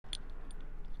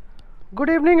Good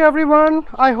evening, everyone.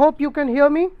 I hope you can hear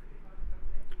me.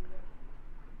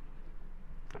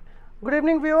 Good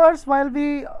evening, viewers. While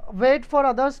we wait for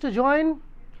others to join,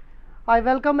 I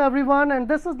welcome everyone, and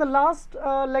this is the last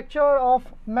lecture of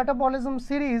metabolism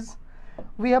series.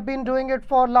 We have been doing it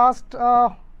for last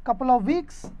couple of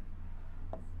weeks.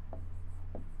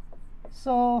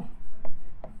 So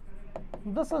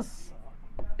this is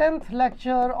 10th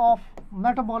lecture of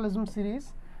metabolism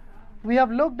series. We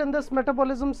have looked in this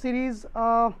metabolism series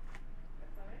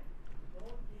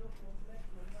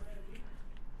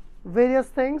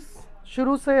various things.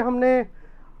 शुरू से हमने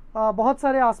बहुत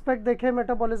सारे aspect देखे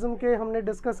metabolism के. हमने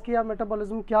discuss किया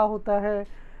metabolism क्या होता है,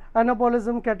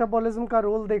 एनाबॉलिज्म कैटाबॉलिज्म का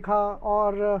रोल देखा,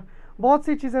 और बहुत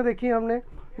सी चीज़ें देखी हमने,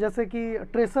 जैसे कि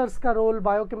ट्रेसर्स का रोल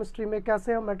बायोकेमिस्ट्री में,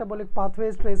 कैसे हम मेटाबॉलिक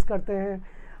पाथवेज ट्रेस करते हैं,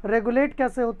 रेगुलेट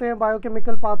कैसे होते हैं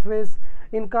बायोकेमिकल पाथवेज,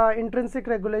 इनका इंट्रिंसिक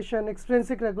रेगुलेशन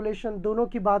एक्सट्रिंसिक रेगुलेशन दोनों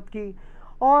की बात की.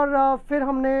 और फिर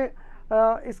हमने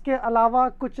इसके अलावा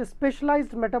कुछ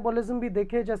स्पेशलाइज्ड मेटाबॉलिज्म भी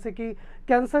देखे, जैसे कि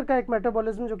कैंसर का एक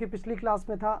मेटाबॉलिज्म जो कि पिछली क्लास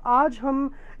में था. आज हम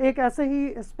एक ऐसे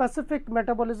ही स्पेसिफिक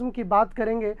मेटाबॉलिज्म की बात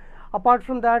करेंगे. Apart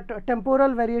from that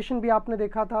temporal variation भी आपने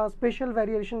देखा था, स्पेशल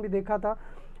वेरिएशन भी देखा था.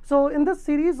 सो in this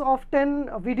series of 10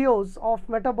 videos of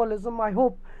metabolism, I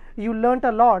hope you learnt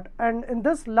a lot, and in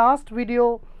this last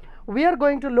video we are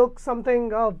going to look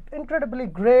something incredibly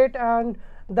great, and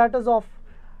that is of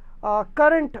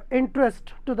current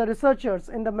interest to the researchers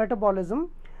in the metabolism,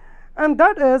 and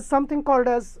that is something called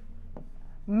as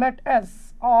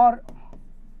MET-S or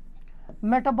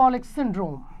metabolic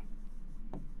syndrome.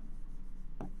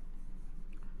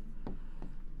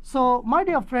 So my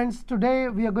dear friends, today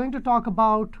we are going to talk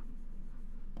about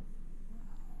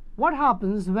what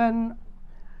happens when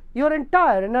your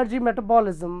entire energy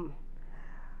metabolism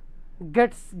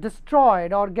gets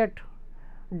destroyed or get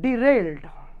derailed.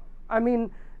 I mean,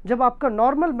 जब आपका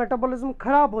normal metabolism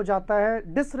ख़राब हो जाता है,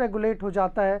 डिसरेगुलेट हो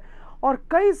जाता है, और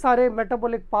कई सारे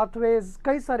मेटाबॉलिक पाथवेज,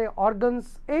 कई सारे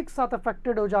ऑर्गन्स एक साथ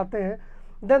अफेक्टेड हो जाते हैं,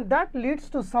 then that leads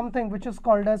to something which is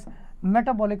called as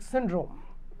metabolic syndrome.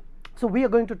 So we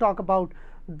are going to talk about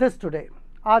this today.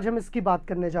 आज हम इसकी बात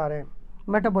करने जा रहे हैं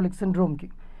metabolic syndrome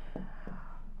की.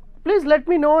 Please let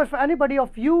me know if anybody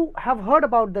of you have heard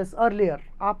about this earlier.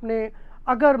 आपने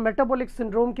अगर metabolic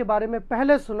syndrome के बारे में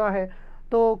पहले सुना है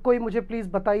तो कोई मुझे प्लीज़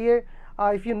बताइए.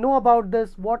 If you know about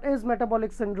this, what is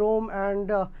metabolic syndrome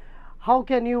and how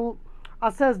can you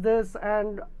assess this,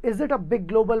 and is it a big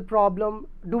global problem?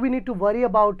 Do we need to worry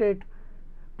about it?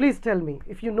 Please tell me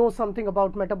if you know something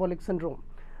about metabolic syndrome.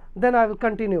 Then I will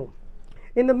continue.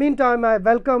 In the meantime, I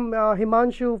welcome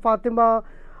Himanshu, Fatima,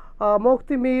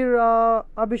 Mokhtimir,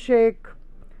 Abhishek,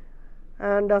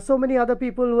 and so many other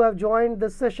people who have joined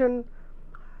this session.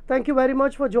 Thank you very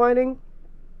much for joining.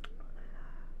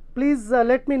 Please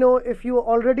let me know if you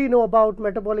already know about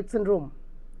metabolic syndrome.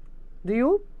 Do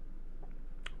you?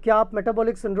 क्या आप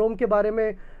metabolic syndrome के बारे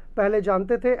में पहले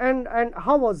जानते थे? And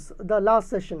how was the last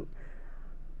session?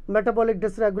 Metabolic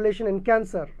dysregulation in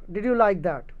cancer. Did you like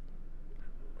that?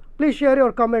 Please share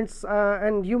your comments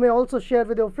and you may also share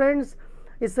with your friends.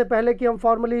 इससे पहले कि हम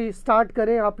formally start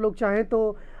करें, आप लोग चाहें तो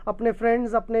अपने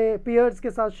friends, अपने peers के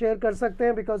साथ share कर सकते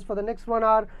हैं, because for the next 1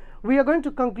 hour we are going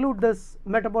to conclude this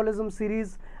metabolism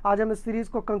series. आज हम इस series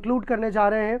को conclude करने जा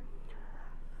रहे हैं.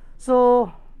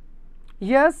 So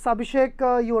yes, Abhishek,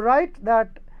 you're right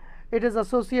that it is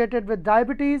associated with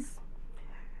diabetes,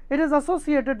 it is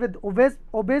associated with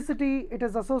obesity, it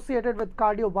is associated with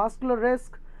cardiovascular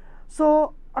risk. So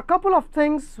a couple of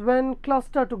things when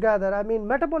clustered together, I mean,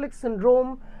 metabolic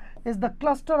syndrome is the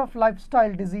cluster of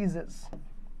lifestyle diseases.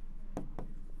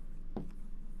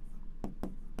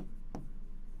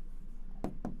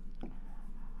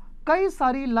 कई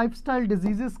सारी lifestyle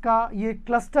diseases का ये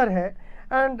cluster है,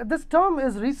 and this term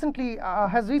is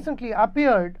has recently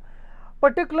appeared,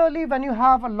 particularly when you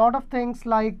have a lot of things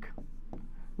like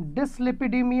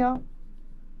dyslipidemia.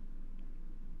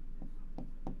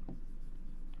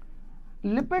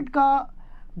 Lipid का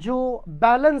जो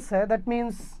balance है, that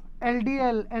means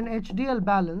LDL and HDL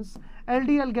balance,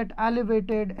 LDL get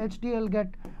elevated, HDL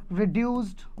get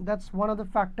reduced, that's one of the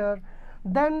factor.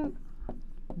 Then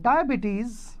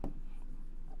diabetes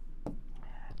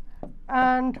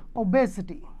and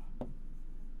obesity.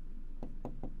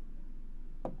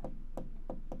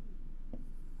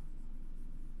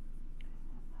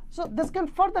 So this can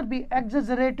further be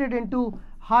exaggerated into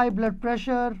high blood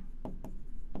pressure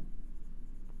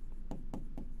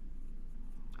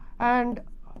and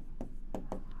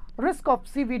risk of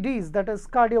CVDs, that is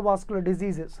cardiovascular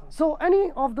diseases. So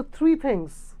any of the three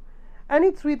things,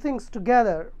 any three things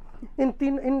together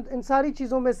इन सारी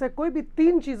चीज़ों में से कोई भी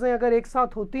 3 चीज़ें अगर एक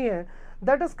साथ होती हैं,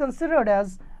 that is considered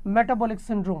as metabolic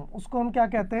syndrome. उसको हम क्या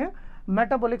कहते हैं?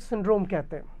 मेटाबॉलिक सिंड्रोम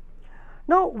कहते हैं।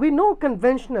 नाउ वी नो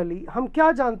कन्वेंशनली, हम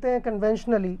क्या जानते हैं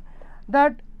conventionally,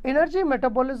 that energy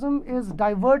metabolism is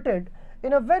diverted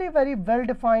in a very well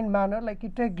defined manner. Like you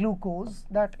take glucose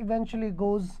that eventually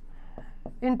goes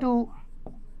into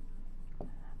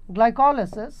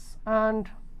glycolysis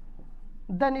and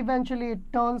then eventually it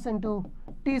turns into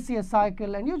TCA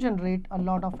cycle and you generate a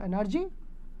lot of energy.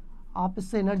 आप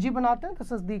इससे energy बनाते हैं.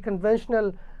 This is the conventional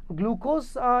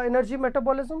glucose energy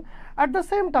metabolism. At the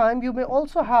same time you may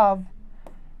also have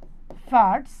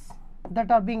fats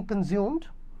that are being consumed.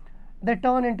 They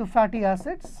turn into fatty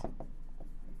acids.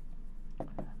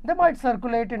 They might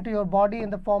circulate into your body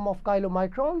in the form of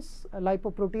chylomicrons,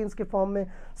 lipoproteins के form में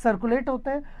circulate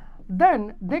होते हैं. Then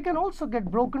they can also get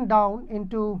broken down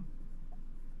into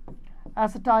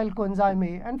acetyl coenzyme A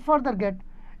and further get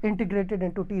integrated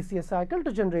into TCA cycle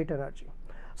to generate energy.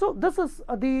 So this is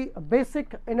the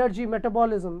basic energy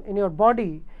metabolism in your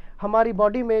body. हमारी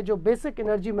body में जो basic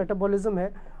energy metabolism है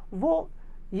वो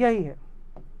यही है.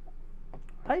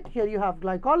 Right? Here you have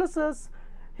glycolysis,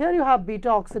 here you have beta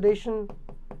oxidation,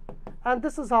 and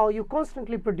this is how you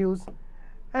constantly produce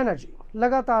energy.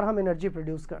 लगातार हम energy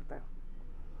produce करते हैं.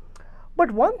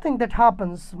 But one thing that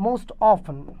happens most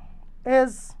often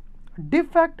is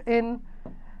defect in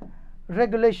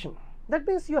regulation. That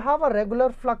means you have a regular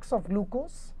flux of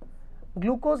glucose.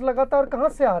 Glucose लगातार कहाँ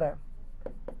से आ रहा है?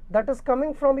 That is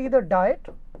coming from either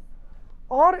diet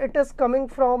or it is coming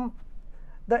from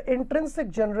the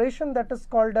intrinsic generation that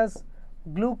is called as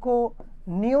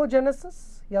gluconeogenesis.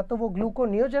 या तो वो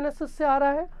gluconeogenesis से आ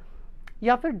रहा है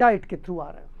या फिर डाइट के थ्रू आ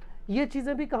रहा है. ये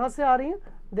चीज़ें भी कहाँ से आ रही हैं?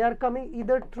 They are coming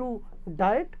either through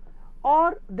diet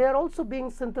और they are also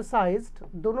being synthesized.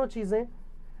 दोनों चीज़ें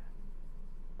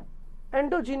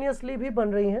एंडोजीनियसली भी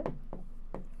बन रही हैं,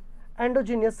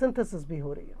 एंडोजीनियस सिंथेसिस भी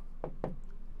हो रही है.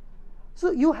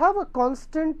 So you have a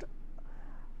constant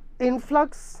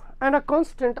influx and a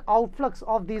constant outflux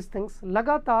of these things.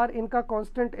 लगातार इनका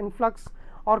कांस्टेंट इनफ्लक्स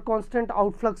और कांस्टेंट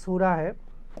आउटफ्लक्स हो रहा है.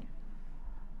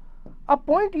 अब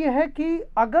पॉइंट ये है कि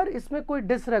अगर इसमें कोई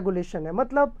डिसरेगुलेशन है,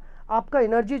 मतलब आपका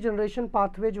एनर्जी जनरेशन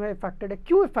पाथवे जो है इफेक्टेड है.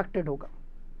 क्यों इफेक्टेड होगा?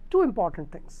 2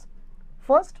 इंपॉर्टेंट थिंग्स.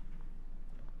 फर्स्ट,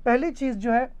 पहली चीज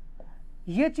जो है,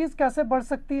 ये चीज कैसे बढ़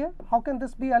सकती है? How can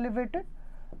this B elevated?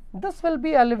 This will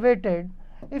be elevated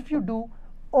if you do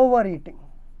over eating.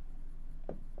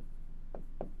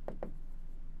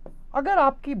 अगर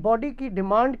आपकी बॉडी की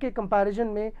डिमांड के कंपैरिजन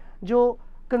में जो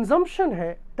कंजम्पशन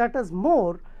है that is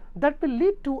more, that will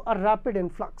lead to a rapid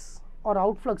influx और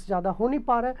outflux ज़्यादा हो नहीं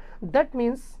पा रहा है. That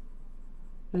means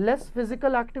less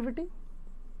physical activity.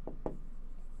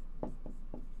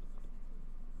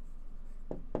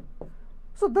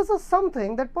 So this is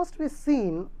something that must be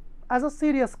seen as a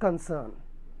serious concern.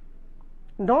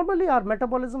 Normally our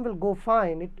metabolism will go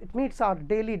fine. It meets our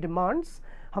daily demands.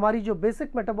 हमारी जो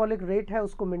basic metabolic rate है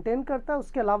उसको maintain करता है.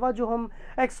 उसके अलावा जो हम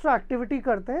एक्स्ट्रा एक्टिविटी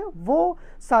करते हैं वो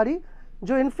सारी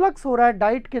जो इन्फ्लक्स हो रहा है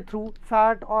डाइट के थ्रू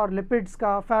फैट और लिपिड्स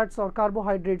का, फैट्स और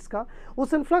कार्बोहाइड्रेट्स का,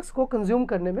 उस इन्फ्लक्स को कंज्यूम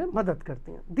करने में मदद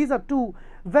करती हैं. These are 2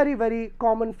 very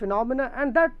common phenomena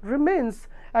and that remains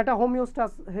at a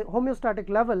homeostatic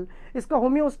level. इसका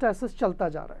होम्योस्टैसिस चलता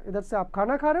जा रहा है. इधर से आप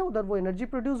खाना खा रहे हो, उधर वो एनर्जी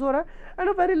प्रोड्यूस हो रहा है and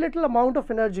a very little amount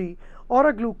of energy और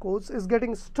अ ग्लूकोज इज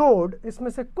गेटिंग स्टोर्ड. इसमें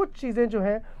से कुछ चीज़ें जो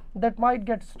हैं that might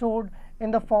get stored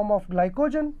in the form of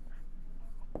glycogen.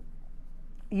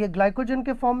 ये ग्लाइकोजन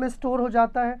के फॉर्म में स्टोर हो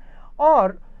जाता है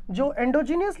और जो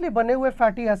एंडोजीनियसली बने हुए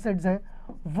फैटी एसिड्स हैं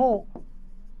वो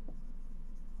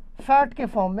फैट के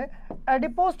फॉर्म में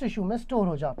एडिपोज टिश्यू में स्टोर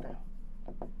हो जाते हैं.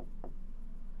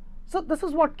 So this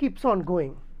is what keeps on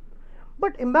going.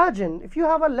 But imagine if you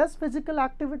have a less physical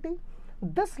activity,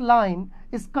 this line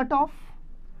is cut off.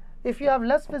 If you have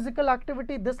less physical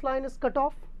activity, this line is cut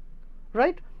off.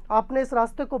 Right? आपने इस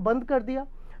रास्ते को बंद कर दिया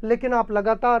लेकिन आप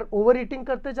लगातार ओवर ईटिंग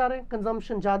करते जा रहे हैं,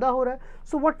 कंजम्पशन ज़्यादा हो रहा है.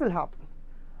 So what will happen?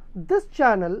 This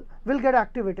channel will get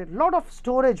activated, lot of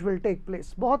storage will take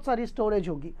place. बहुत सारी स्टोरेज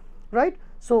होगी. राइट?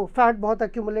 सो फैट बहुत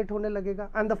एक्यूमुलेट होने लगेगा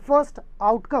and the first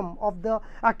outcome of the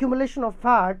accumulation of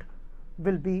fat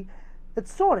will be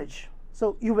it's storage.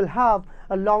 So you will have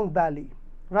a long belly.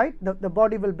 Right? The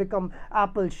body will become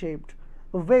Apple shaped.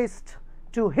 Waste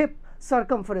to hip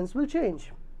circumference will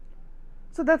change.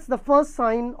 So that's the first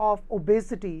sign of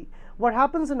obesity. What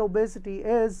happens in obesity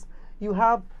is you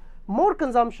have more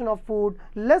consumption of food,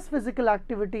 less physical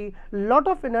activity, lot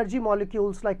of energy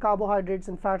molecules like carbohydrates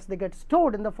and fats, they get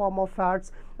stored in the form of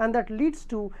fats and that leads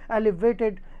to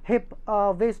elevated hip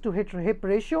waste to hip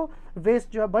ratio,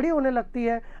 waste जो है बड़ी होने लगती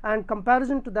है, and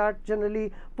comparison to that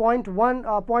generally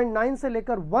 0.9 से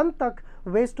लेकर 1 तक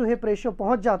waste to hip ratio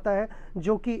पहुंच जाता है,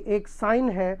 जो कि एक साइन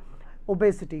है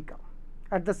ओबेसिटी का.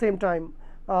 At the same time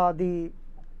the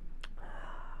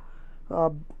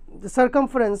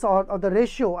circumference और the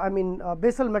ratio, I mean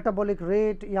basal metabolic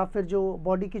rate, या फिर जो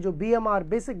बॉडी की जो BMR,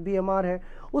 बेसिक BMR है,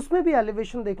 उसमें भी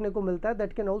एलिवेशन देखने को मिलता है.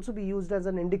 That can also be used as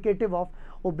an indicative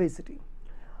of obesity.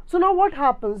 So now what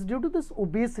happens due to this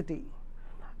obesity,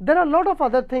 there are lot of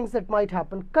other things that might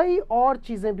happen. कई और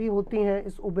चीज़ें भी होती हैं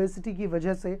इस ओबेसिटी की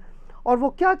वजह से, और वो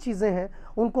क्या चीज़ें हैं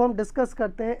उनको हम डिस्कस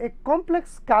करते हैं. एक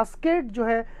कॉम्प्लेक्स कैस्केड जो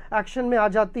है एक्शन में आ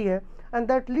जाती है, and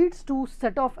that leads to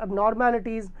set of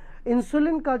एबनॉर्मैलिटीज़.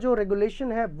 Insulin का जो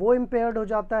रेगुलेशन है वो इम्पेयर्ड हो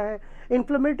जाता है,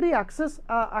 इन्फ्लेमेटरी एक्सेस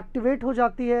एक्टिवेट हो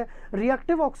जाती है,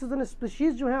 रिएक्टिव ऑक्सीजन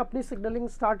स्पीशीज़ जो है अपनी सिग्नलिंग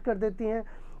स्टार्ट कर देती हैं.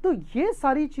 तो ये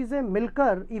सारी चीज़ें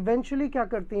मिलकर इवेंचुअली क्या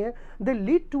करती हैं, they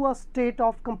lead to a state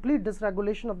of complete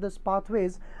dysregulation of this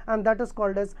pathways, and that is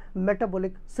called as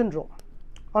metabolic syndrome.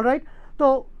 Alright,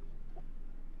 तो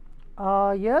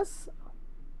yes,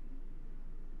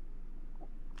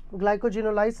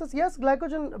 glycogenolysis, yes,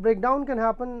 glycogen breakdown can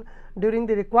happen during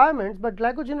the requirements, but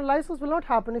glycogenolysis will not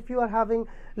happen if you are having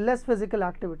less physical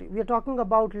activity. We are talking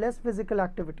about less physical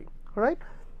activity, right?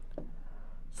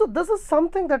 So this is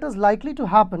something that is likely to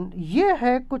happen. ये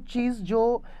है कुछ चीज़ जो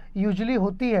usually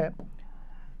होती है.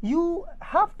 You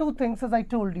have two things, as I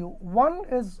told you. One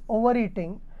is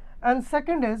overeating and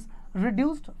second is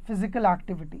reduced physical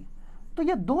activity. तो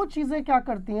ये दो चीज़ें क्या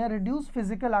करती हैं, reduce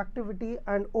physical activity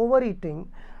and over eating,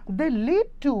 they lead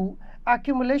to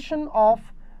accumulation of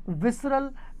visceral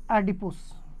adipose.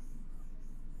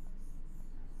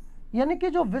 यानी कि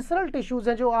जो विसरल टिश्यूज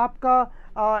हैं, जो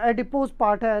आपका एडिपोज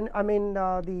पार्ट है, I mean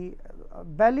the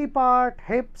belly part,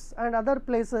 हिप्स and other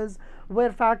places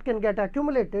where fat can get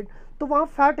accumulated, तो वहाँ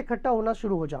फैट इकट्ठा होना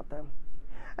शुरू हो जाता है.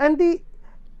 एंड द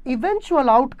इवेंचुअल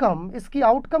आउटकम, इसकी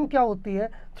आउटकम क्या होती है,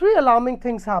 3 alarming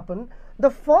things happen. The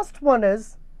first one is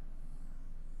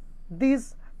these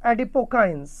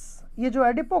adipokines. ये जो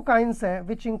adipokines है,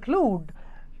 which include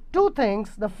 2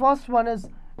 things. The first one is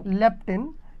leptin.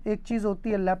 एक चीज़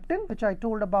होती है leptin, which I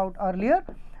told about earlier,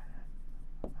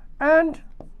 and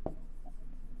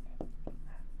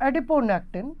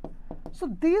adiponectin.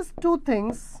 So these 2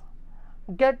 things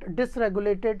get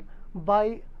dysregulated by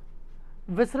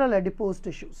visceral adipose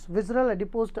tissues. Visceral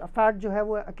adipose fat जो है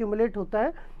वो accumulate होता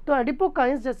है, तो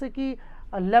एडिपोकाइंस जैसे कि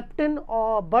लेप्टिन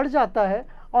बढ़ जाता है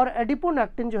और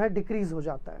एडिपोनेक्टिन जो है डिक्रीज हो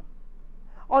जाता है,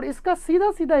 और इसका सीधा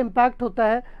सीधा इम्पैक्ट होता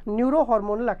है न्यूरो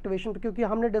हार्मोनल एक्टिवेशन पे, क्योंकि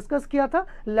हमने डिस्कस किया था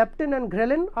leptin and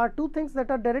ghrelin are 2 things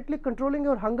that are directly controlling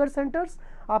your hunger centres,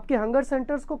 आपके हंगर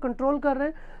सेंटर्स को कंट्रोल कर रहे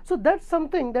हैं. So that's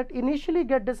something that initially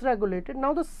gate dysregulated.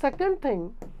 Now the second thing,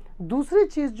 दूसरी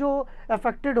चीज़ जो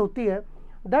अफेक्टेड होती है,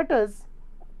 that is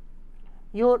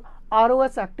your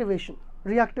ROS activation,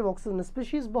 reactive oxygen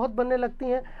species बहुत बनने लगती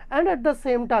हैं, and at the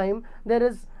same time there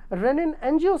is renin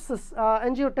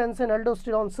angiotensin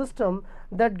aldosterone system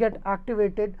that get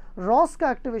activated. ROS का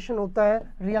activation होता है,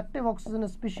 reactive oxygen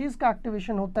species का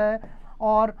activation होता है,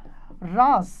 और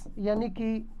RAS यानी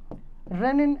कि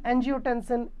renin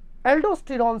angiotensin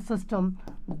aldosterone system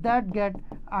that get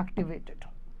activated.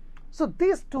 So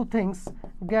these 2 things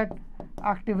get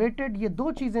activated. ये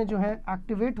 2 चीज़ें जो हैं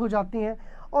एक्टिवेट हो जाती हैं,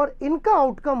 और इनका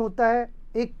आउटकम होता है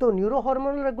एक तो न्यूरो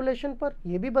हार्मोनल रेगुलेशन पर,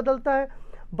 ये भी बदलता है,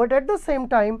 but at the same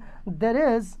time there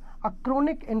is a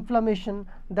chronic inflammation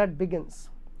that begins,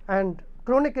 and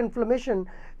chronic inflammation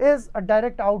is a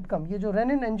direct outcome. ये जो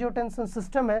रेनिन एंजियोटेंसिन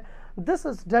सिस्टम है, this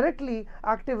is directly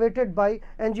activated by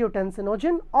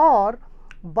angiotensinogen और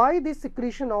by the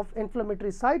secretion of inflammatory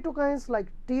cytokines like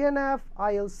TNF,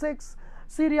 IL-6,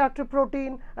 C-reactive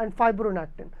protein and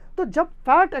fibronectin. तो जब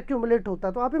fat accumulate होता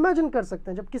है, तो आप इमेजिन कर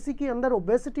सकते हैं जब किसी के अंदर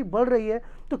ओबेसिटी बढ़ रही है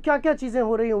तो क्या क्या चीज़ें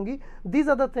हो रही होंगी. These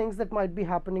are the things that might be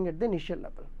happening at the initial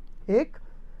level. एक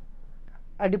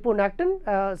एडिपोनेक्टिन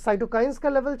साइटोकाइंस का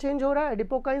लेवल चेंज हो रहा है,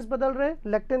 एडिपोकाइंस बदल रहे हैं,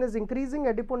 lectin is increasing,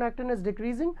 adiponectin is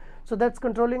decreasing, so that's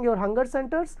controlling your hunger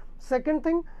centres. Second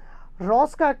thing,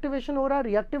 Ross का activation हो रहा है,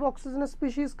 रिएक्टिव ऑक्सीजन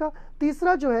स्पीशीज का.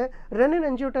 तीसरा जो है रेनिन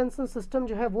एंजियोटेंसिन सिस्टम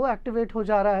जो है वो एक्टिवेट हो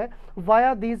जा रहा है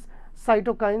via these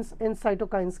cytokines, in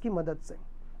cytokines की मदद से.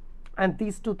 And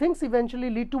these 2 things eventually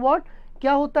lead to what,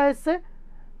 क्या होता है इससे,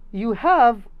 यू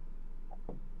हैव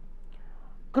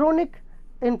क्रोनिक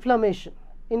इन्फ्लेमेशन.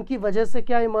 इनकी वजह से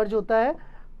क्या इमर्ज होता है,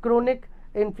 क्रोनिक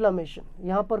इन्फ्लेमेशन.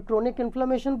 यहाँ पर क्रोनिक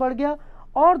इन्फ्लेमेशन बढ़ गया,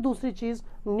 और दूसरी चीज़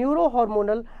न्यूरो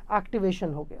हार्मोनल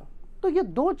एक्टिवेशन हो गया. तो ये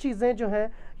 2 चीज़ें जो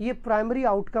हैं ये प्राइमरी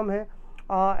आउटकम है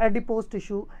एडिपोज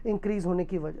टिश्यू इंक्रीज होने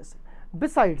की वजह से.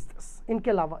 बिसाइड्स दिस,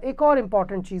 इनके अलावा एक और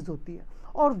इम्पॉर्टेंट चीज़ होती है,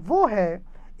 और वो है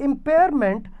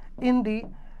impairment in the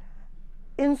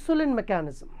insulin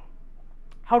mechanism.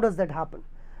 How does that happen?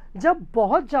 जब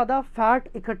बहुत ज़्यादा फैट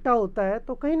इकट्ठा होता है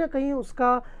तो कहीं ना कहीं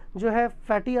उसका जो है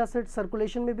फैटी एसिड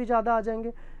सर्कुलेशन में भी ज़्यादा आ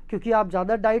जाएंगे, क्योंकि आप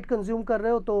ज़्यादा डाइट कंज्यूम कर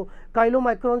रहे हो तो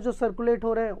काइलोमाइक्रोन्स जो सर्कुलेट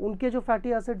हो रहे हैं उनके जो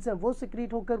फैटी एसिड्स हैं वो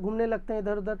सिक्रीट होकर घूमने लगते हैं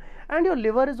इधर उधर, and your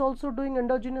liver is also doing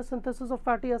endogenous synthesis of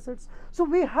fatty acids. So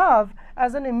we have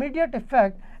as an immediate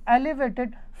effect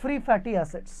elevated free fatty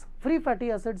acids. Free fatty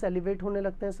acids elevate होने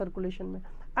लगते हैं सर्कुलेशन में,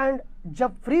 एंड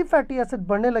जब फ्री फैटी एसिड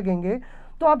बढ़ने लगेंगे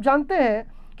तो आप जानते हैं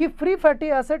कि free fatty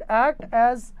acid act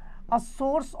as a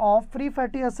source of, free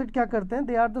fatty acid क्या करते हैं,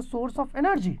 they are the source of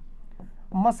energy.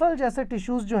 Muscle जैसे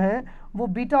टिश्यूज जो हैं वो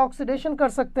बीटा ऑक्सीडेशन कर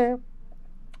सकते हैं,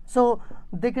 सो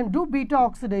they can do beta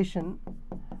oxidation,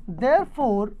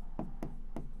 therefore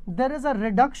there is a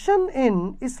reduction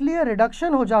in, इसलिए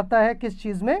रिडक्शन हो जाता है किस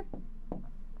चीज में,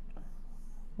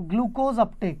 ग्लूकोज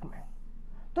अपटेक में.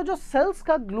 तो जो सेल्स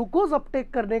का ग्लूकोज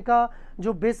अपटेक करने का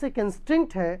जो बेसिक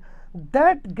इंस्टिंक्ट है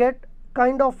that get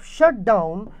kind of shut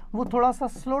down, वो थोड़ा सा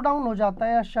स्लो डाउन हो जाता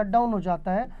है या शट डाउन हो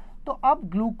जाता है. तो अब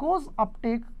ग्लूकोज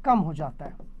अपटेक कम हो जाता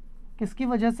है, किसकी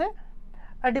वजह से,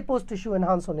 एडिपोज टिश्यू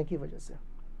एनहांस होने की वजह से.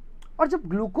 और जब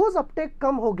ग्लूकोज अपटेक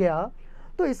कम हो गया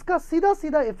तो इसका सीधा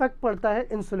सीधा इफेक्ट पड़ता है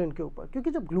इंसुलिन के ऊपर,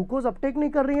 क्योंकि जब ग्लूकोज अपटेक नहीं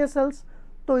कर रही है सेल्स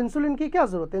तो इंसुलिन की क्या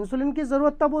जरूरत है. इंसुलिन की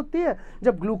जरूरत तब होती है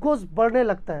जब ग्लूकोज बढ़ने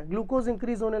लगता है, ग्लूकोज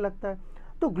इंक्रीज होने लगता है.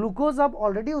 तो ग्लूकोज अब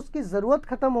ऑलरेडी उसकी ज़रूरत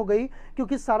ख़त्म हो गई,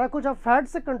 क्योंकि सारा कुछ अब फैट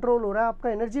से कंट्रोल हो रहा है, आपका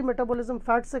एनर्जी मेटाबॉलिज्म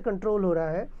फैट से कंट्रोल हो रहा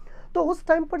है. तो उस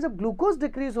टाइम पर जब ग्लूकोज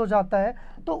डिक्रीज हो जाता है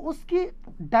तो उसकी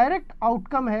डायरेक्ट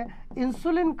आउटकम है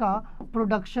इंसुलिन का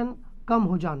प्रोडक्शन कम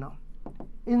हो जाना.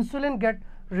 Insulin gate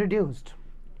reduced,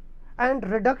 and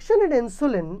reduction in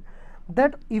insulin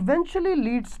that eventually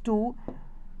leads to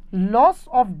loss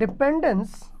of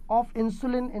dependence of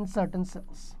insulin in certain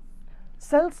sales.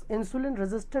 Cells insulin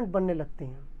resistant बनने लगती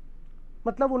हैं,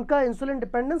 मतलब उनका इंसुलिन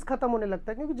डिपेंडेंस खत्म होने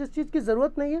लगता है, क्योंकि जिस चीज़ की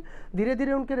ज़रूरत नहीं है धीरे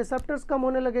धीरे उनके रिसेप्टर्स कम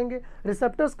होने लगेंगे,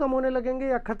 रिसेप्टर्स कम होने लगेंगे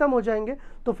या ख़त्म हो जाएंगे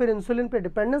तो फिर इंसुलिन पे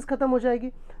डिपेंडेंस खत्म हो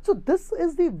जाएगी. So this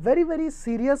is the very very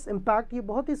serious impact. ये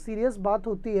बहुत ही सीरियस बात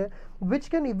होती है which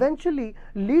can eventually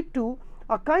lead to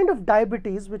a kind of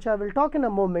diabetes which I will talk in a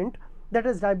moment, that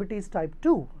is diabetes type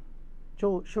 2,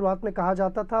 जो शुरुआत में कहा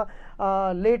जाता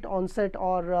था लेट ऑनसेट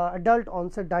और adult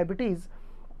onset diabetes,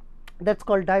 that's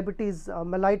called diabetes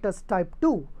mellitus type 2,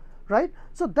 right?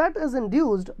 So that is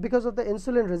induced because of the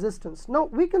insulin resistance. Now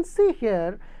we can see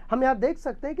here, हम यहाँ देख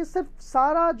सकते हैं कि सिर्फ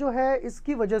सारा जो है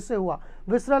इसकी वजह से हुआ,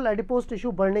 visceral adipose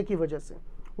tissue बढ़ने की वजह से.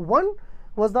 One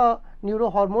was the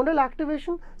neurohormonal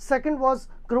activation, second was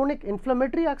chronic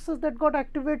inflammatory axis that got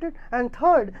activated, and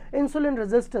third insulin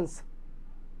resistance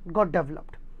got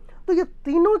developed. तो ये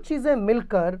तीनों चीज़ें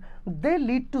मिलकर they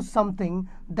lead to something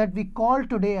that we call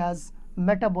today as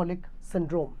metabolic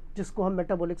syndrome, जिसको हम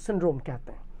मेटाबॉलिक सिंड्रोम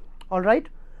कहते हैं. Alright,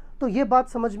 तो ये बात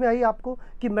समझ में आई आपको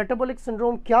कि मेटाबॉलिक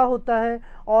सिंड्रोम क्या होता है,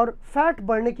 और फैट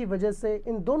बढ़ने की वजह से,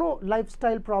 इन दोनों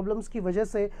लाइफस्टाइल प्रॉब्लम्स की वजह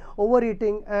से, over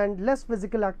eating and less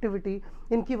physical activity,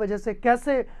 इनकी वजह से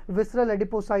कैसे विसरल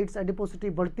एडिपोसाइट्स, एडिपोसिटी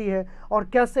बढ़ती है और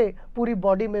कैसे पूरी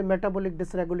बॉडी में मेटाबॉलिक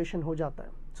डिसरेगुलेशन हो जाता है.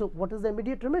 So what is the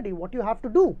immediate remedy, what you have to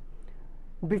do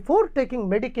before taking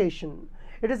medication?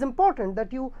 It is important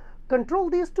that you control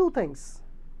these two things,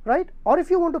 right? Or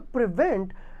if you want to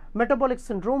prevent metabolic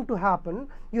syndrome to happen,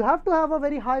 you have to have a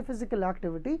very high physical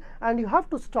activity and you have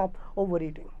to stop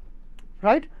overeating,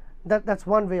 right? That's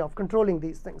one way of controlling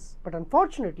these things. But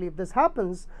unfortunately, if this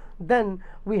happens, then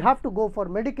we have to go for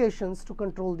medications to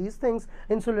control these things,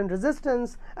 insulin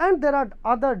resistance, and there are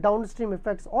other downstream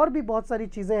effects. और भी बहुत सारी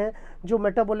चीज़ें हैं जो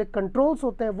metabolic controls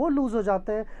होते हैं वो lose हो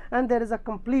जाते हैं, and there is a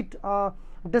complete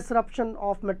disruption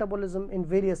of metabolism in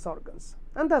various organs.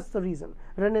 And that's the reason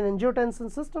renin-angiotensin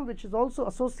system, which is also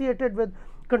associated with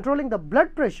controlling the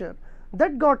blood pressure,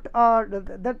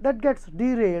 that gets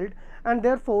derailed, and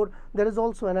therefore there is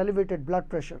also an elevated blood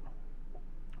pressure.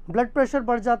 Blood pressure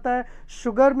बढ़ जाता है,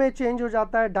 sugar में change हो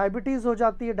जाता है, diabetes हो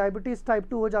जाती है, डायबिटीज़ टाइप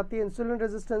 2 हो जाती है, इंसुलिन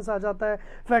रेजिस्टेंस आ जाता है,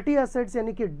 फैटी एसिड्स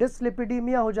यानी कि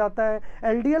डिसलिपिडीमिया हो जाता है,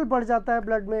 एलडीएल बढ़ जाता है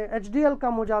ब्लड में, एचडीएल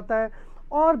कम हो जाता है,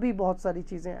 और भी बहुत सारी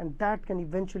चीज़ें, and that can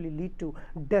eventually lead to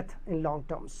death in long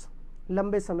terms.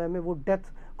 लंबे समय में वो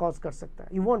डेथ कॉज कर सकता है.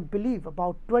 You won't believe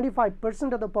about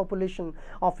 25% of the population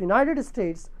of United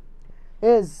states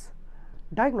is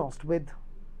diagnosed with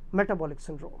metabolic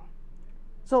syndrome.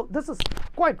 So this is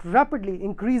quite rapidly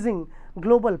increasing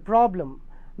global problem.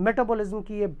 Metabolism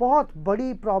की ये बहुत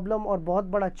बड़ी प्रॉब्लम और बहुत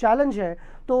बड़ा चैलेंज है।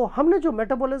 तो हमने जो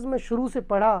मेटाबॉलिज्म में शुरू से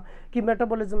पढ़ा कि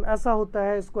मेटाबॉलिज्म ऐसा होता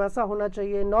है, इसको ऐसा होना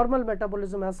चाहिए, नॉर्मल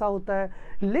मेटाबॉलिज्म ऐसा होता है,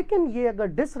 लेकिन ये अगर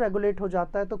डिसरेगुलेट हो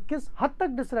जाता है तो किस हद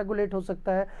तक डिसरेगुलेट हो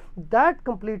सकता है, that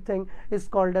complete thing is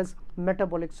called as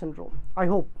metabolic syndrome. I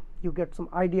hope you get some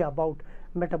idea about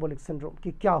metabolic syndrome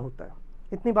कि क्या होता है।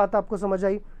 इतनी बात आपको समझ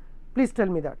आई? Please tell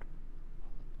me that.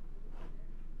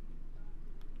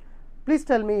 Please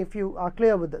tell me if you are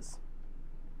clear with this.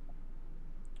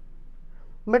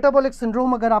 Metabolic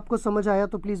syndrome अगर आपको समझ आया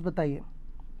तो प्लीज बताइए।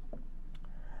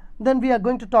 Then we are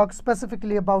going to talk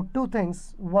specifically about two things.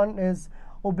 One is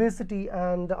obesity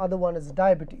and the other one is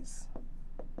diabetes.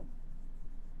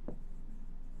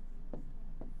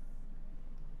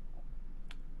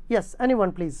 Yes,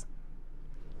 anyone please.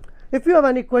 If you have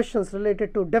any questions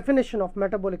related to definition of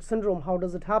metabolic syndrome, how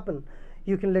does it happen,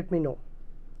 you can let me know.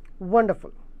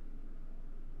 Wonderful.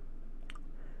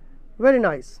 Very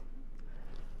nice.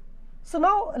 So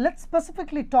now let's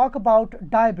specifically talk about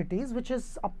diabetes, which is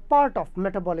a part of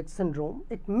metabolic syndrome.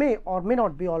 It may or may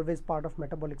not be always part of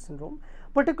metabolic syndrome.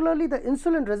 Particularly the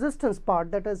insulin resistance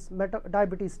part, that is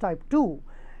diabetes type 2,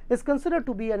 is considered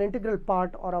to be an integral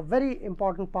part or a very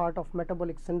important part of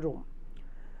metabolic syndrome.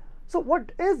 So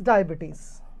what is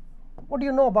diabetes? What do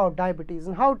you know about diabetes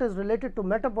and how it is related to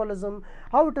metabolism,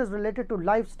 how it is related to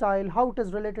lifestyle, how it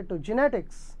is related to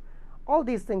genetics? All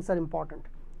these things are important.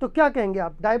 तो क्या कहेंगे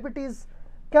आप, diabetes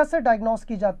कैसे diagnose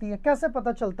की जाती है, कैसे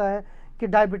पता चलता है कि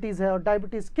डायबिटीज़ है और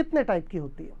डायबिटीज़ कितने टाइप की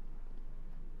होती है?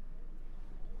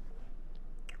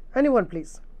 Anyone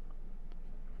please.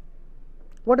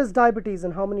 What is diabetes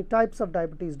and how many types of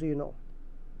diabetes do you know?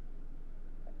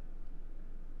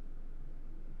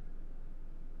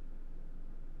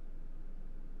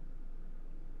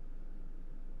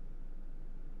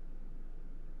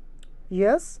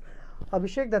 Yes,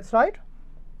 Abhishek, that's right.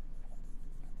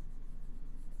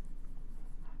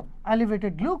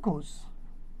 Elevated glucose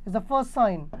is the first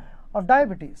sign of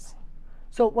diabetes.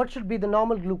 So what should be the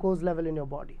normal glucose level in your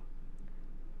body?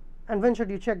 And when should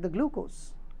you check the glucose?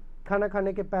 खाना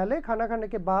खाने के पहले, खाना खाने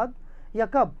के बाद, या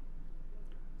कब?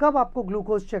 कब आपको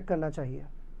ग्लूकोज चेक करना चाहिए?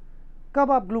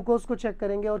 कब आप ग्लूकोज को चेक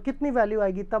करेंगे और कितनी वैल्यू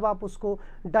आएगी तब आप उसको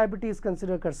डायबिटीज़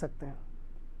कंसिडर कर सकते हैं?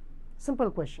 Simple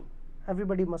question,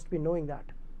 everybody must be knowing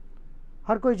that.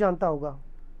 हर कोई जानता होगा.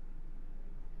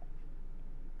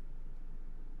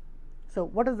 So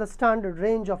what is the standard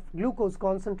range of glucose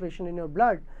concentration in your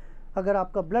blood? अगर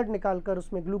आपका ब्लड निकाल कर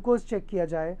उसमें ग्लूकोज चेक किया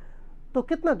जाए तो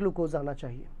कितना ग्लूकोज आना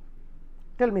चाहिए?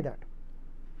 Tell me that.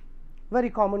 Very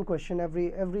common question.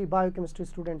 Every biochemistry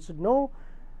student should know,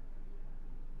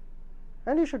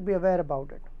 and you should be aware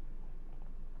about it.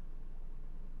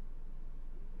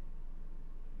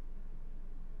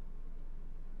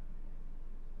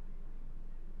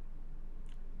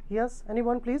 Yes,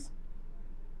 anyone please?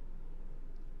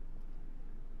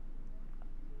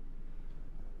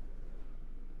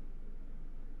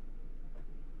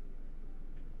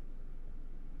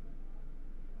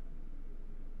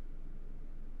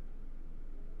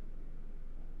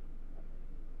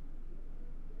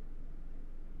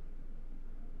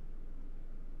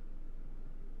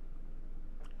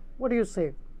 What do you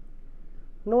say?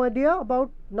 No idea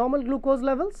about normal glucose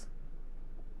levels?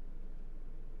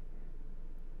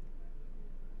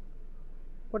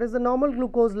 What is the normal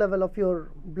glucose level of your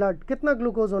blood? कितना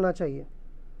glucose होना चाहिए?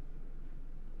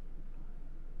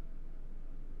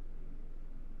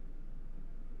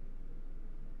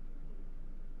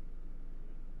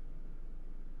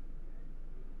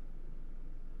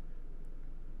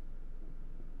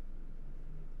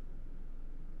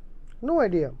 No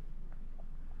idea.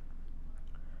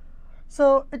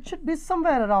 So it should be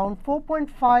somewhere around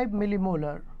 4.5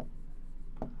 millimolar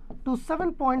to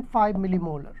 7.5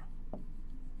 millimolar,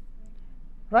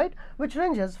 right? Which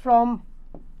ranges from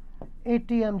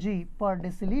 80 mg per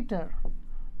deciliter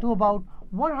to about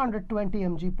 120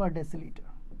 mg per deciliter.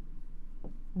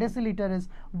 Deciliter is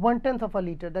 1/10 of a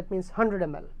liter, that means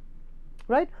 100 ml,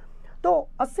 right? तो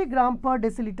 80 ग्राम पर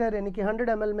decilitre यानी कि 100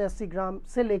 ml में 80 ग्राम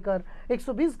से लेकर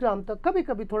 120 ग्राम तक, कभी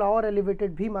कभी थोड़ा और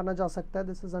एलिवेटेड भी माना जा सकता है.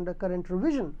 This is under current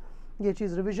revision, ये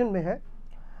चीज़ रिविजन में है.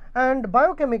 And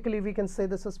biochemically we can say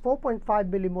this is 4.5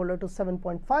 millimolar to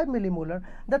 7.5 millimolar.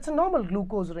 That's a normal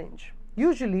glucose range.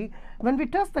 Usually when we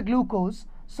test the glucose,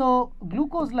 so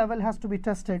glucose level has to be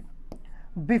tested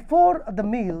before the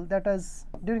meal, that is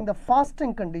during the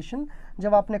fasting condition,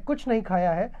 जब आपने कुछ नहीं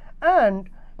खाया है, and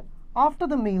after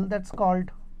the meal, that's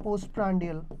called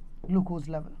postprandial glucose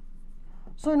level.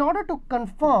 So in order to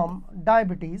confirm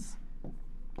diabetes,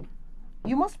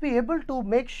 you must be able to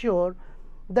make sure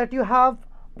that you have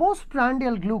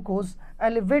postprandial glucose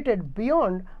elevated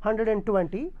beyond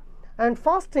 120, and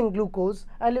fasting glucose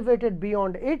elevated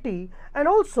beyond 80, and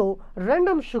also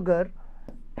random sugar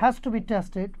has to be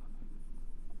tested,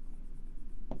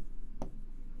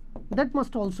 that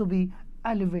must also be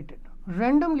elevated.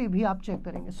 Randomly भी आप check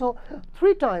करेंगे. So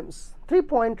 3 times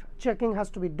 3-point checking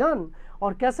has to be done.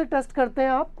 और कैसे test करते हैं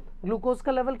आप glucose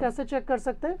का level कैसे चेक कर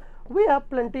सकते हैं? We have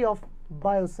plenty of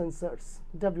biosensors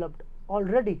developed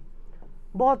already.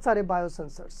 बहुत सारे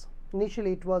biosensors.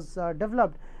 Initially it was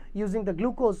developed using the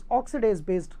glucose oxidase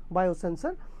based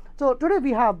biosensor. So today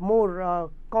we have more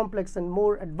complex and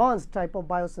more advanced type of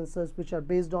biosensors which are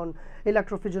based on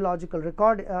electrophysiological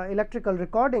electrical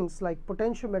recordings like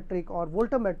potentiometric or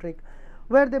voltammetric,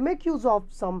 where they make use of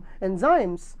some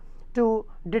enzymes to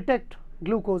detect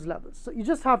glucose levels. So you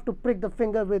just have to prick the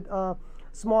finger with a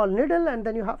small needle, and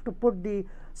then you have to put the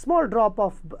small drop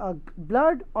of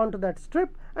blood onto that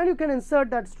strip, and you can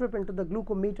insert that strip into the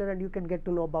glucometer and you can get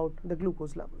to know about the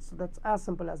glucose levels. So that's as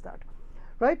simple as that,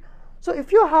 right? So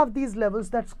if you have these levels,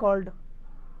 that's called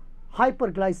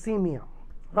hyperglycemia,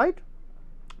 right?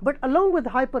 But along with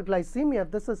hyperglycemia,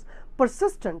 this is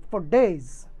persistent for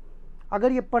days.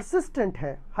 अगर ये persistent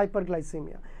है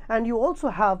hyperglycemia, and you also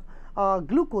have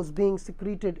glucose being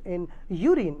secreted in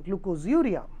urine,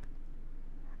 glucosuria,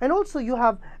 and also you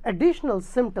have additional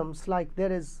symptoms like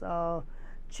there is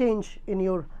change in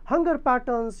your hunger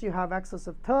patterns, you have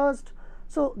excessive thirst.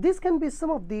 So these can be some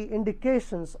of the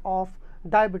indications of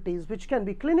diabetes which can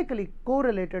be clinically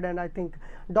correlated, and I think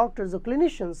doctors or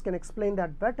clinicians can explain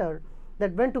that better,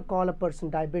 that when to call a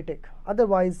person diabetic.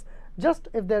 Otherwise, just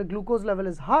if their glucose level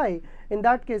is high, in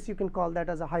that case you can call that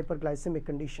as a hyperglycemic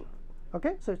condition.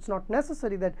 Okay, so it's not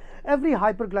necessary that every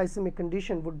hyperglycemic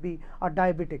condition would be a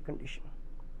diabetic condition.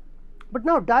 But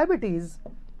now diabetes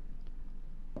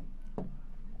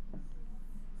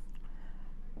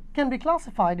can be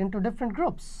classified into different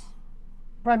groups.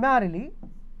 Primarily,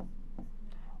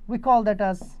 we call that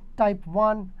as type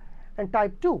 1 and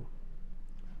type 2.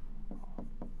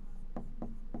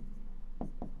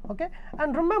 Okay,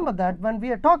 and remember that when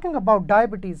we are talking about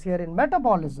diabetes here in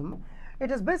metabolism, it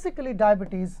is basically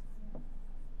diabetes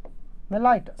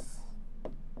mellitus.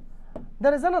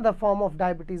 There is another form of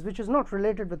diabetes which is not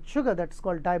related with sugar, that's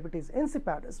called diabetes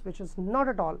insipidus, which is not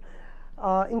at all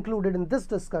included in this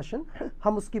discussion.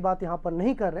 हम उसकी बात यहाँ पर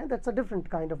नहीं कर रहे हैं. That's a different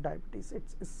kind of diabetes.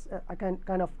 It's a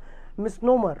kind of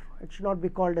misnomer. It should not be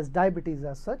called as diabetes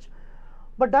as such.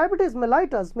 But diabetes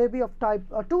mellitus may be of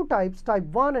two types, type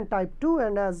 1 and type 2.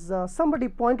 And as somebody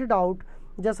pointed out,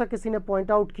 जैसा किसी ने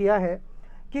point out किया है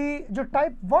कि जो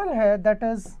type 1 है, that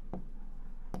is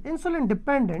insulin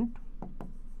dependent,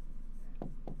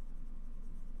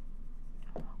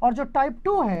 और जो type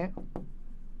 2 है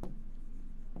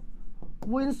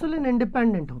वो इंसुलिन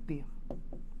इंडिपेंडेंट होती है.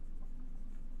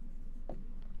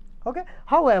 Okay,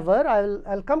 however,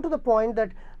 I'll come to the point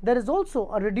that there is also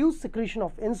a reduced secretion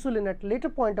of insulin at later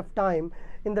point of time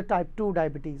in the type 2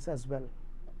 diabetes as well.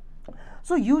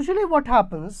 So usually what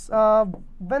happens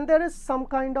when there is some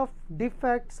kind of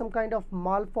defect, some kind of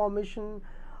malformation,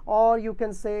 or you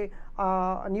can say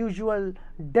unusual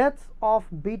death of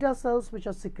beta cells which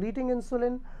are secreting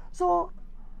insulin, so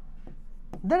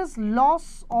there is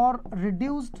loss or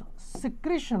reduced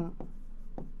secretion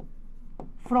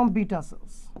from beta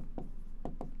cells.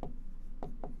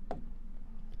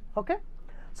 Okay,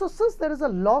 so since there is a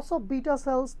loss of beta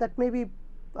cells, that may be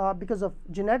because of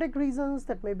genetic reasons,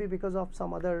 that may be because of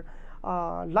some other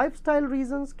lifestyle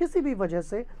reasons, किसी भी वजह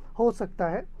से हो सकता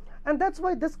है, and that's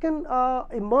why this can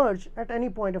emerge at any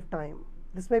point of time.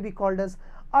 This may be called as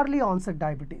early onset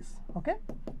diabetes. Okay,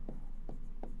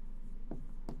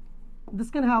 this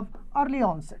can have early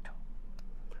onset.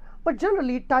 But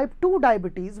generally type 2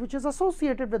 diabetes, which is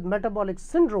associated with metabolic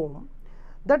syndrome,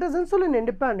 that is insulin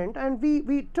independent, and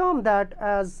we term that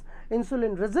as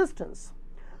insulin resistance.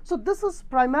 So this is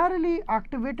primarily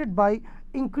activated by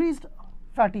increased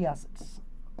fatty acids.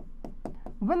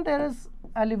 When there is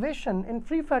elevation in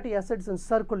free fatty acids in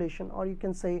circulation, or you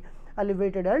can say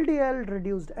elevated LDL,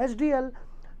 reduced HDL,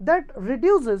 that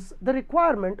reduces the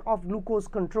requirement of glucose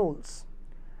controls,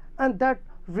 and that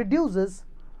reduces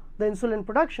the insulin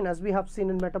production, as we have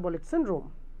seen in metabolic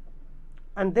syndrome.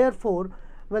 And therefore,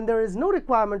 when there is no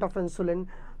requirement of insulin,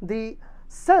 the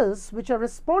cells which are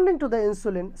responding to the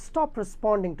insulin stop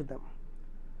responding to them.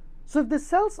 So if the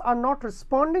cells are not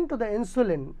responding to the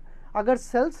insulin, अगर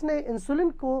cells ने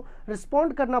insulin को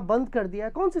respond करना बंद कर दिया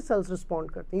है, कौन सी cells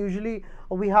respond करती हैं? Usually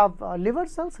we have liver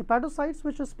cells, hepatocytes,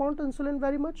 which respond to insulin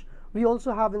very much. We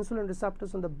also have insulin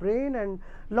receptors in the brain and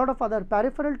a lot of other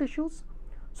peripheral tissues.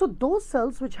 So those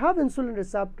cells which have insulin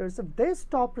receptors, if they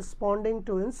stop responding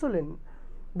to insulin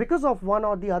because of one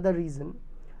or the other reason,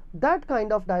 that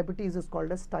kind of diabetes is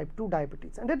called as type 2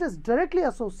 diabetes, and it is directly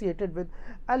associated with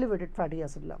elevated fatty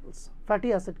acid levels.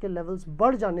 Fatty acid के levels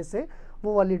बढ़ जाने से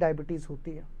वो वाली diabetes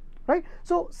होती है, right?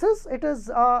 So since it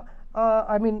is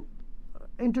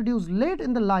introduced late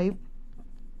in the life,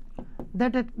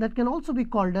 that can also be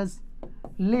called as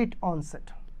late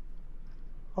onset,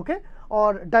 okay,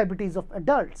 or diabetes of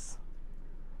adults.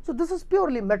 So this is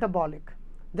purely metabolic.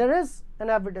 There is an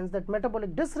evidence that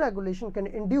metabolic dysregulation can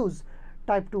induce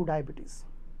type 2 diabetes.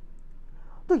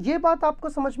 तो ये बात आपको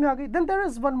समझ में आ गई. Then there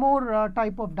is one more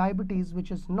type of diabetes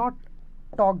which is not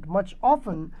talked much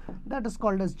often, that is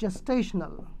called as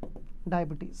gestational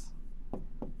diabetes.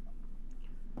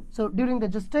 So during the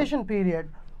gestation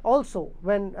period, also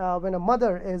when a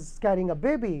mother is carrying a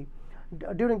baby,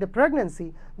 during the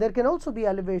pregnancy, there can also be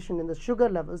elevation in the sugar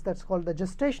levels. That's called the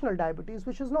gestational diabetes,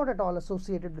 which is not at all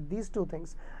associated with these two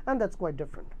things, and that's quite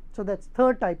different. So that's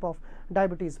third type of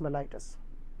diabetes mellitus.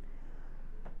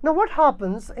 Now what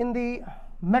happens in the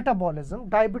metabolism?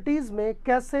 Diabetes में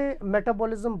कैसे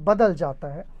metabolism बदल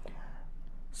जाता है?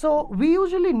 So we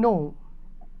usually know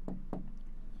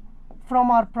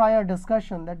from our prior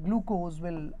discussion that glucose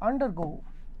will undergo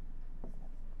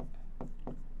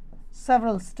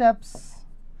several steps.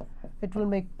 It will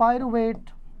make pyruvate,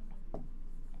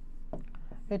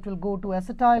 it will go to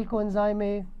acetyl coenzyme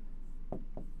A,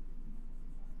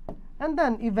 and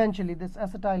then eventually this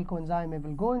acetyl coenzyme A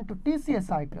will go into TCA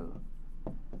cycle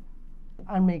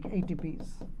and make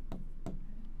ATPs,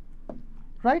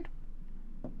 right?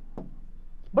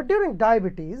 But during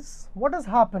diabetes, what is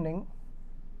happening?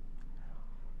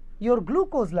 Your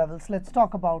glucose levels, let's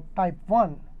talk about type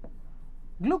 1,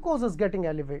 glucose is getting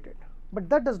elevated, but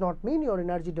that does not mean your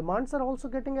energy demands are also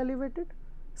getting elevated.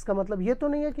 इसका मतलब ये तो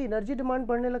नहीं है कि energy demand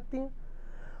बढ़ने लगती है.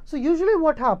 So usually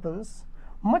what happens,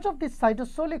 much of the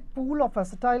cytosolic pool of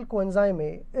acetyl coenzyme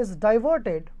A is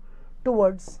diverted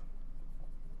towards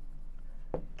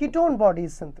ketone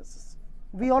bodies synthesis.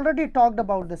 We already talked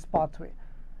about this pathway,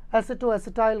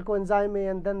 acetoacetyl coenzyme A,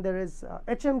 and then there is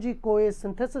HMG-CoA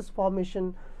synthesis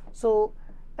formation. So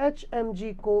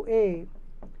HMG-CoA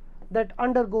that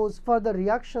undergoes further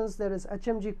reactions. There is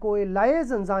HMG-CoA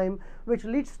lyase enzyme which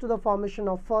leads to the formation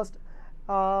of first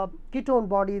ketone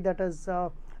body, that is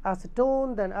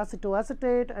acetone, then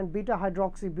acetoacetate and beta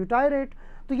hydroxybutyrate.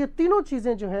 तो ये तीनों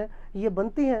चीज़ें जो हैं ये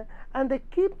बनती हैं and they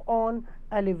keep on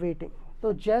elevating.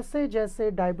 तो जैसे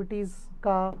जैसे डायबिटीज़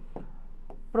का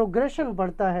progression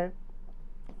बढ़ता है,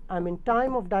 I mean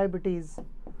time of diabetes,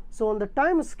 so on the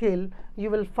time scale you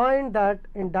will find that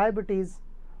in diabetes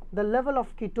the level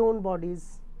of ketone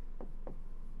bodies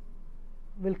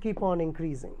will keep on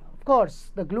increasing. Of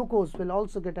course the glucose will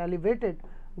also get elevated,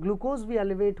 glucose भी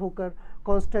elevate होकर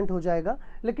constant हो जाएगा,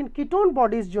 लेकिन ketone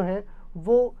bodies जो हैं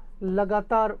वो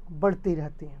लगातार बढ़ती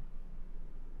रहती हैं,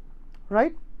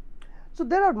 right? So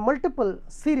there are multiple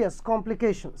serious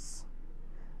complications.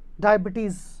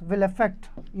 Diabetes will affect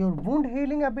your wound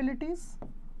healing abilities,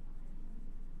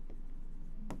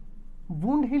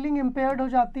 wound healing impaired हो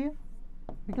जाती है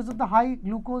because of the high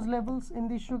glucose levels in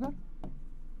the sugar.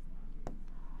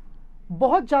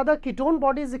 बहुत ज़्यादा कीटोन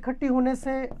बॉडीज इकट्ठी होने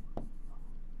से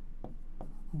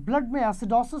ब्लड में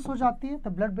एसिडोसिस हो जाती है, the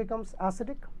blood becomes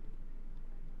acidic.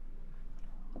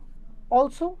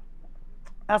 Also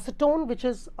acetone, which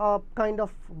is a kind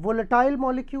of volatile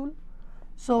molecule,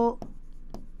 so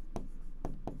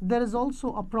there is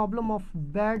also a problem of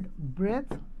bad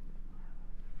breath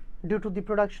due to the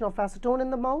production of acetone in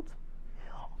the mouth.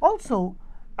 Also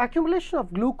accumulation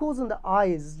of glucose in the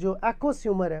eyes, जो aqueous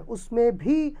humor है उसमें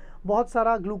भी बहुत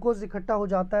सारा glucose इकट्ठा हो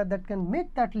जाता है, that can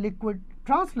make that liquid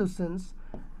translucent,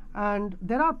 and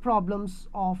there are problems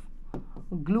of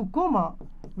glaucoma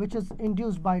which is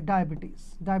induced by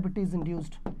diabetes, diabetes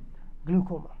induced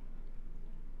glaucoma.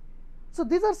 So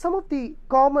these are some of the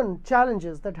common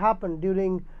challenges that happen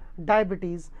during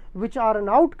diabetes which are an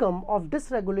outcome of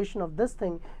dysregulation of this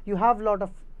thing. You have a lot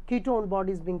of ketone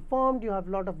bodies being formed, you have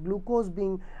a lot of glucose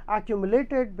being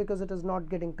accumulated because it is not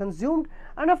getting consumed,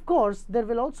 and of course there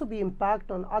will also be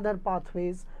impact on other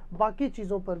pathways. बाकी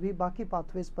चीज़ों पर भी, बाकी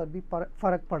pathways पर भी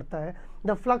फ़र्क पड़ता है.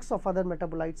 The flux of other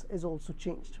metabolites is also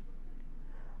changed.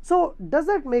 So does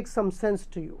that make some sense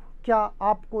to you? क्या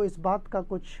आपको इस बात का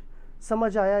कुछ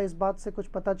समझ आया, इस बात से कुछ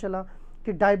पता चला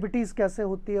कि डायबिटीज़ कैसे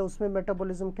होती है, उसमें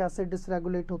मेटाबॉलिज्म कैसे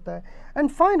डिसरेगुलेट होता है? And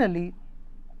finally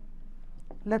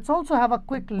let's also have a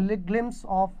quick glimpse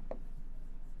of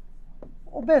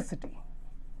obesity.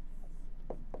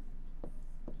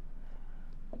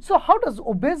 So how does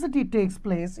obesity takes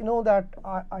place? You know that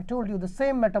I told you the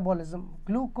same metabolism,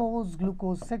 glucose,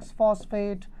 glucose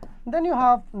 6-phosphate, then you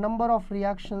have number of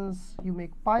reactions, you make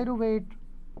pyruvate,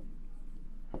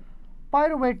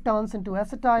 pyruvate turns into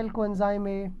acetyl coenzyme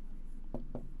A,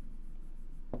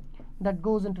 that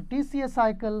goes into TCA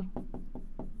cycle,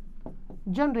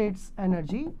 generates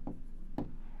energy,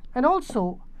 and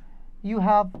also you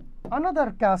have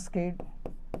another cascade,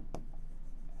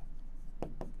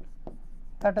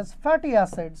 that is fatty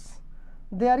acids.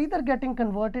 They are either getting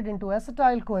converted into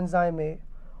acetyl coenzyme A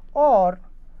or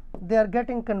they are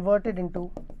getting converted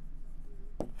into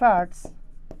fats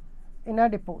in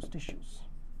adipose tissues.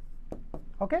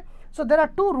 Okay, so there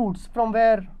are two routes from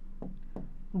where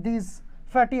these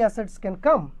fatty acids can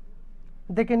come.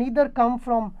 They can either come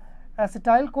from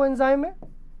acetyl coenzyme A,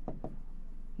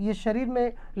 ये शरीर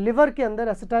में liver के अंदर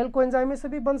acetyl coenzyme से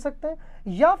भी बन सकते हैं,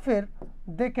 या फिर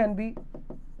they can be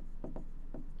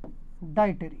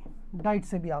dietary, diet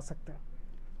से भी आ सकते हैं.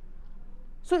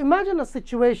 So imagine a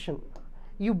situation,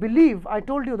 you believe, I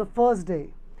told you the first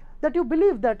day, that you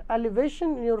believe that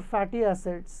elevation in your fatty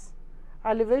acids,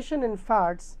 elevation in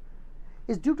fats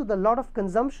is due to the lot of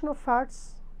consumption of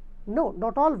fats. No,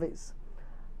 not always.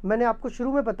 मैंने आपको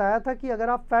शुरू में बताया था कि अगर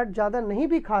आप fat ज़्यादा नहीं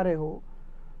भी खा रहे हो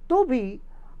तो भी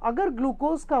अगर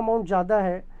ग्लूकोज का अमाउंट ज़्यादा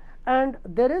है and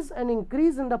there is an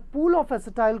increase in the pool of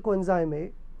acetyl coenzyme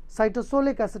A,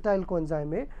 cytosolic acetyl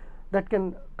coenzyme A, that can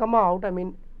come out. I mean,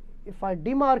 if I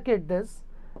demarcate this,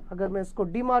 अगर मैं इसको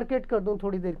demarcate कर दूं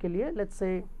थोड़ी देर के लिए, let's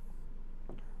say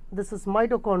this is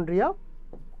mitochondria,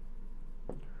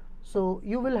 so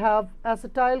you will have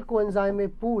acetyl coenzyme A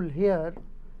pool here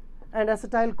and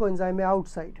acetyl coenzyme A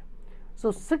outside.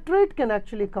 So citrate can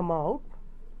actually come out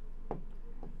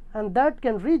and that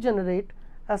can regenerate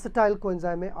acetyl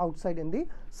coenzyme A outside in the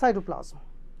cytoplasm.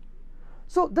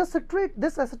 So this citrate,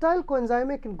 this acetyl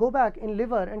coenzyme can go back in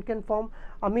liver and can form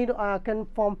can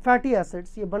form fatty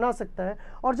acids. ये बना सकता है.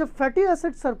 और जब fatty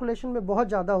acids circulation में बहुत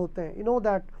ज़्यादा होते हैं, you know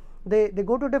that they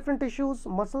go to different tissues,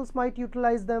 muscles might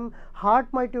utilize them,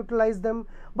 heart might utilize them,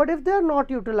 but if they are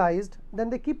not utilized, then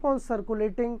they keep on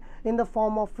circulating in the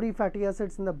form of free fatty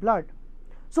acids in the blood.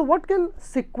 So what can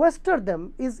sequester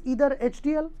them is either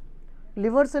HDL,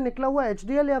 liver से निकला हुआ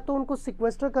HDL या तो उनको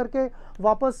sequester करके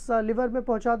वापस liver में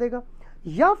पहुंचा देगा,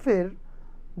 या फिर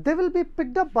they will be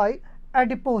picked up by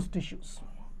adipose tissues.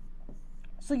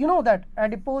 So you know that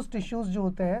adipose tissues जो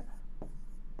होते हैं,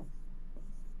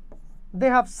 they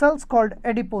have cells called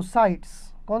adipocytes.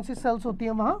 कौन सी cells होती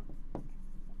हैं वहाँ?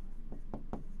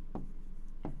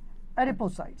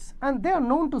 Adipocytes, and they are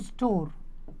known to store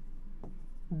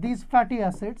these fatty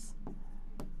acids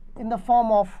in the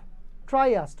form of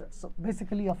triesters. So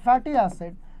basically a fatty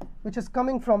acid which is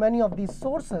coming from any of these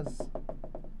sources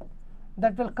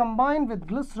that will combine with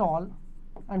glycerol,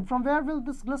 and from where will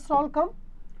this glycerol come?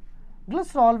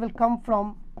 Glycerol will come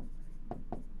from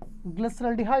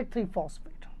glyceraldehyde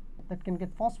 3-phosphate that can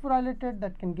get phosphorylated,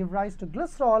 that can give rise to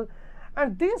glycerol,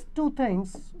 and these two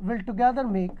things will together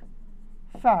make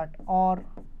fat or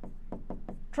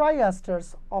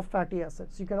triesters of fatty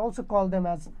acids. You can also call them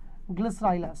as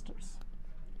glyceryl esters.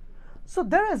 So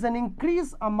there is an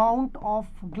increased amount of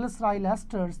glyceryl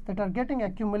esters that are getting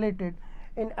accumulated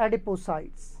in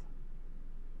adipocytes.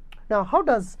 Now how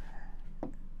does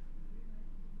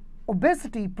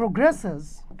obesity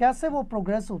progresses? कैसे वो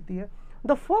progress होती है?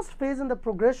 The first phase in the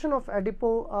progression of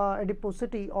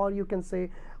adiposity, or you can say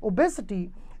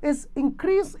obesity, is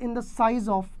increase in the size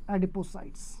of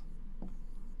adipocytes.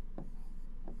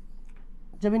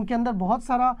 जब इनके अंदर बहुत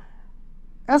सारा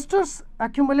esters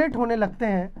accumulate होने लगते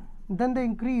हैं, then they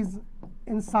increase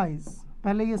in size.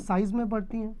 पहले ये size में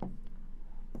बढ़ती हैं,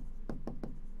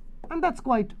 and that's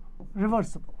quite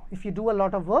reversible. If you do a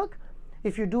lot of work,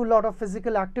 if you do a lot of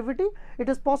physical activity, it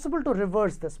is possible to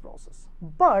reverse this process.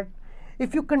 But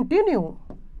if you continue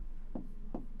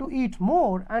to eat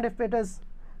more, and if it is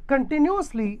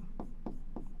continuously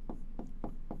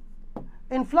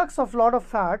influx of lot of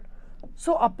fat,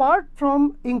 so apart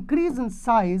from increase in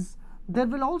size, there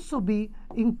will also be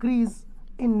increase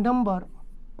in number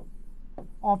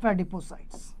of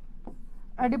adipocytes.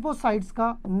 Adipocytes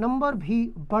का number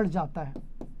भी बढ़ जाता है.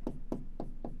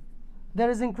 There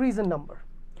is increase in number.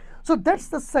 So that's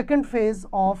the second phase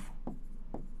of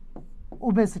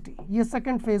obesity. ये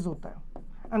second phase होता है,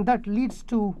 and that leads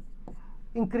to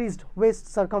increased waist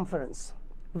circumference.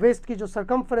 Waist की जो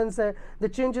circumference है, the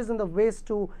changes in the waist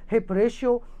to hip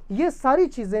ratio, ये सारी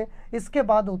चीज़ें इसके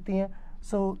बाद होती हैं.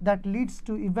 So that leads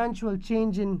to eventual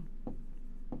change in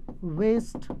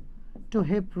waist to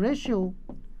hip ratio,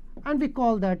 and we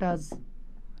call that as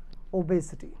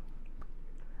obesity.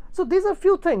 So these are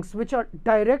few things which are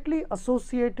directly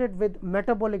associated with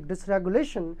metabolic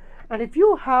dysregulation. And if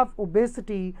you have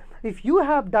obesity, if you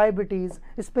have diabetes,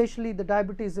 especially the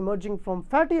diabetes emerging from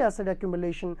fatty acid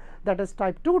accumulation, that is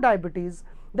type 2 diabetes,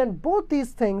 then both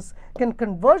these things can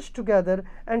converge together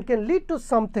and can lead to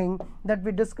something that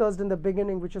we discussed in the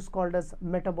beginning, which is called as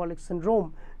metabolic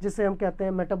syndrome, जिसे हम कहते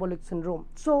हैं metabolic syndrome.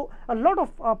 So a lot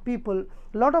of people,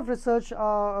 lot of research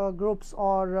groups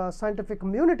or scientific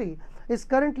community is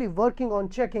currently working on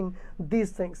checking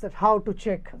these things, that how to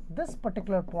check this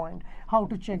particular point, how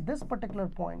to check this particular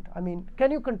point. I mean,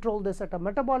 can you control this at a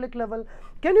metabolic level?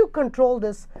 Can you control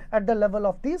this at the level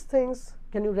of these things?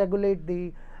 Can you regulate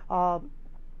the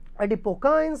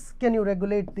adipokines? Can you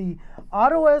regulate the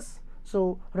ROS?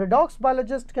 So redox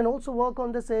biologists can also work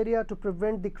on this area to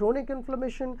prevent the chronic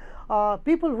inflammation.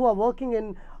 People who are working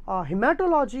in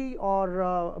hematology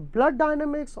or blood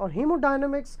dynamics or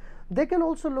hemodynamics, they can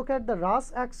also look at the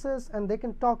RAS axis and they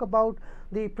can talk about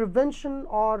the prevention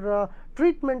or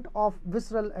treatment of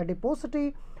visceral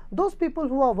adiposity. Those people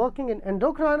who are working in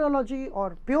endocrinology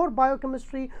or pure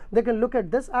biochemistry, they can look at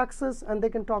this axis and they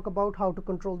can talk about how to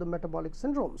control the metabolic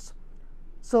syndromes.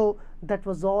 So that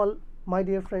was all, my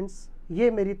dear friends. ये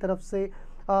मेरी तरफ से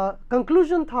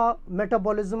conclusion था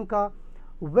metabolism का,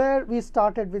 where we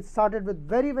started with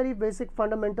very basic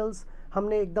fundamentals.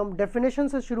 हमने एकदम definition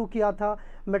से शुरू किया था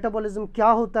metabolism क्या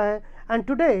होता है, and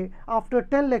today after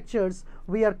 10 lectures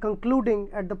we are concluding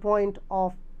at the point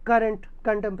of current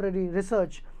contemporary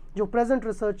research, जो प्रेजेंट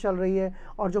रिसर्च चल रही है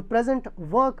और जो प्रेजेंट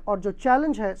वर्क और जो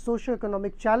चैलेंज है, सोशियो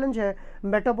इकोनॉमिक चैलेंज है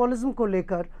मेटाबॉलिज्म को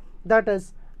लेकर, that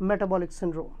is metabolic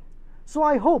syndrome. So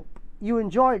I hope you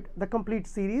enjoyed the complete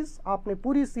series. आपने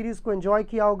पूरी सीरीज़ को एंजॉय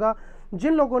किया होगा.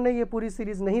 जिन लोगों ने ये पूरी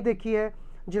सीरीज़ नहीं देखी है,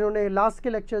 जिन्होंने लास्ट के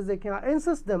लेक्चर्स देखे हैं, I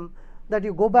insist them that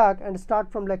you go back and start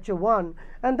from lecture 1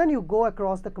 and then you go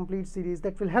across the complete series.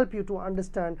 That will help you to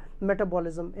understand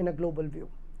metabolism in a global view.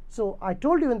 So I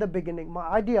told you in the beginning, my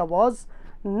idea was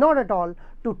not at all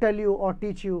to tell you or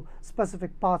teach you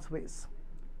specific pathways.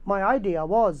 My idea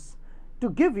was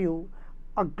to give you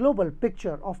a global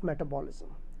picture of metabolism,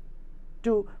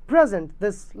 to present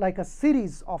this like a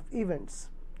series of events,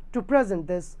 to present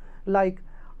this like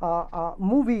a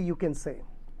movie, you can say.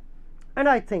 And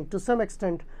I think to some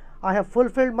extent I have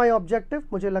fulfilled my objective.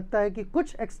 मुझे लगता है कि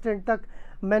कुछ extent तक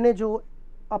मैंने जो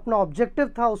अपना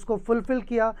objective था उसको फुलफिल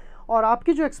किया, और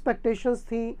आपकी जो एक्सपेक्टेशंस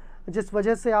थी, जिस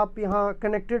वजह से आप यहाँ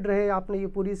कनेक्टेड रहे, आपने ये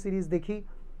पूरी सीरीज़ देखी,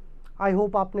 आई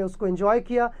होप आपने उसको एंजॉय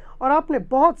किया और आपने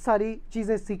बहुत सारी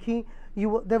चीज़ें सीखी.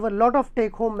 There were lot of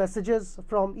take home messages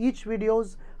from each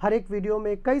videos. हर एक वीडियो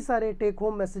में कई सारे टेक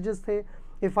होम मैसेजेस थे.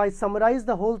 If I summarise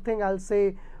the whole thing, I will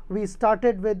say we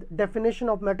started with definition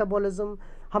of metabolism.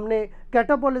 हमने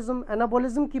कैटाबॉलिज्म,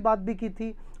 एनाबॉलिज्म की बात भी की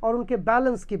थी और उनके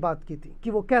बैलेंस की बात की थी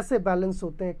कि वो कैसे बैलेंस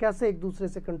होते हैं, कैसे एक दूसरे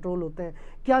से कंट्रोल होते हैं,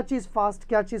 क्या चीज़ फास्ट,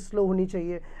 क्या चीज़ स्लो होनी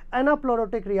चाहिए,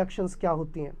 एनाप्लोरोटिक रिएक्शंस क्या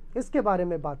होती हैं, इसके बारे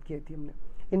में बात की थी हमने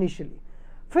इनिशियली.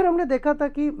 फिर हमने देखा था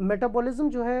कि मेटाबॉलिज्म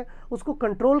जो है उसको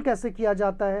कंट्रोल कैसे किया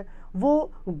जाता है,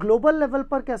 वो ग्लोबल लेवल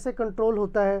पर कैसे कंट्रोल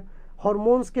होता है,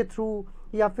 हार्मोन्स के थ्रू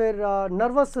या फिर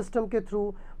नर्वस सिस्टम के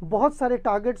थ्रू. बहुत सारे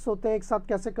टारगेट्स होते हैं, एक साथ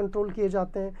कैसे कंट्रोल किए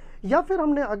जाते हैं. या फिर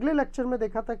हमने अगले लेक्चर में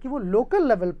देखा था कि वो लोकल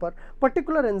लेवल पर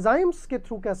पर्टिकुलर एंजाइम्स के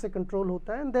थ्रू कैसे कंट्रोल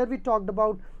होता है. And there we talked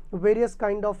about various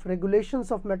kind of regulations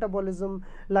of metabolism,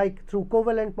 like through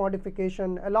covalent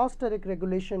modification, allosteric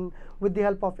regulation with the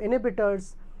help of inhibitors.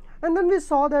 And then we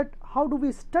saw that how do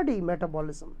we study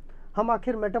metabolism. हम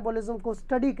आखिर metabolism को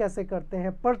study कैसे करते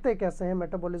हैं, पढ़ते कैसे हैं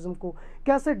metabolism को,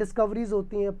 कैसे डिस्कवरीज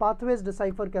होती हैं, पाथवेज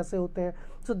डिसाइफर कैसे होते हैं.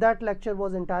 So that lecture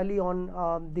was entirely on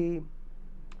the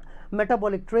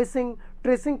metabolic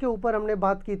tracing के ऊपर हमने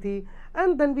बात की थी.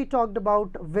 And then we talked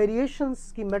about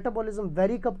variations की मेटाबॉलिज्म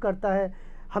वेरी कब करता है,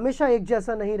 हमेशा एक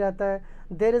जैसा नहीं रहता है.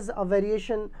 There is a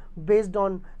variation based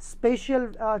on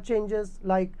special changes,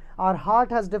 like our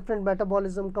heart has different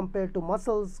metabolism compared to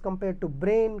muscles, compared to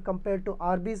brain, compared to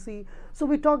RBC. So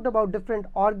we talked about different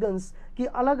organs कि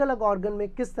अलग अलग organ में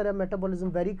किस तरह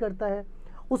metabolism vary करता है.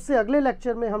 उससे अगले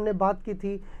लेक्चर में हमने बात की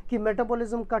थी कि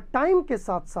मेटाबॉलिज्म का टाइम के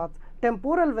साथ साथ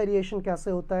टेम्पोरल वेरिएशन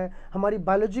कैसे होता है, हमारी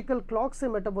बायोलॉजिकल क्लॉक से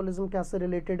मेटाबॉलिज्म कैसे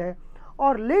रिलेटेड है.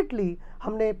 और लेटली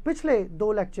हमने पिछले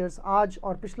 2 लेक्चर्स, आज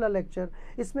और पिछला लेक्चर,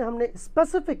 इसमें हमने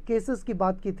स्पेसिफिक केसेस की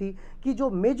बात की थी कि जो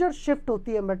मेजर शिफ्ट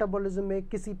होती है मेटाबॉलिज्म में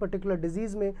किसी पर्टिकुलर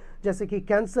डिजीज़ में, जैसे कि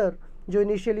कैंसर, जो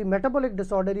इनिशियली मेटाबॉलिक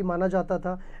डिसऑर्डर ही माना जाता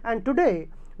था. And today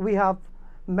we have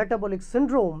metabolic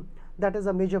syndrome, that is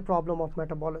a major problem of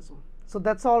metabolism. So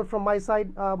that's all from my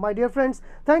side, my dear friends.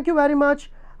 Thank you very much.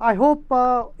 I hope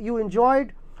you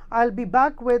enjoyed. I'll be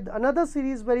back with another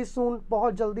series very soon.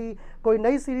 बहुत जल्दी कोई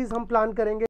नई series हम plan करेंगे.